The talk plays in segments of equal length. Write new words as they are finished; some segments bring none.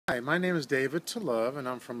Hi, my name is David TiLove, and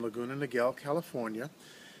I'm from Laguna, Niguel, California.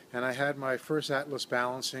 And I had my first Atlas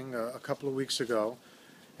balancing a couple of weeks ago.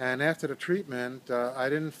 And after the treatment, I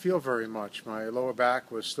didn't feel very much. My lower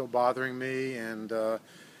back was still bothering me, and there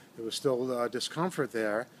was still discomfort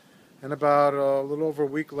there. And about a little over a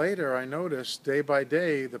week later, I noticed day by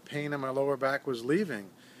day the pain in my lower back was leaving.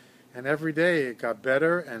 And every day it got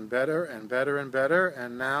better and better and better and better.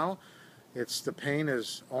 And now the pain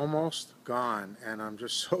is almost gone, and I'm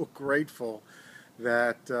just so grateful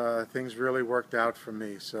that things really worked out for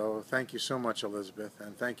me. So thank you so much, Elizabeth,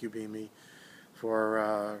 and thank you, Beamy,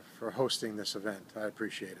 for hosting this event. I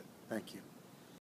appreciate it. Thank you.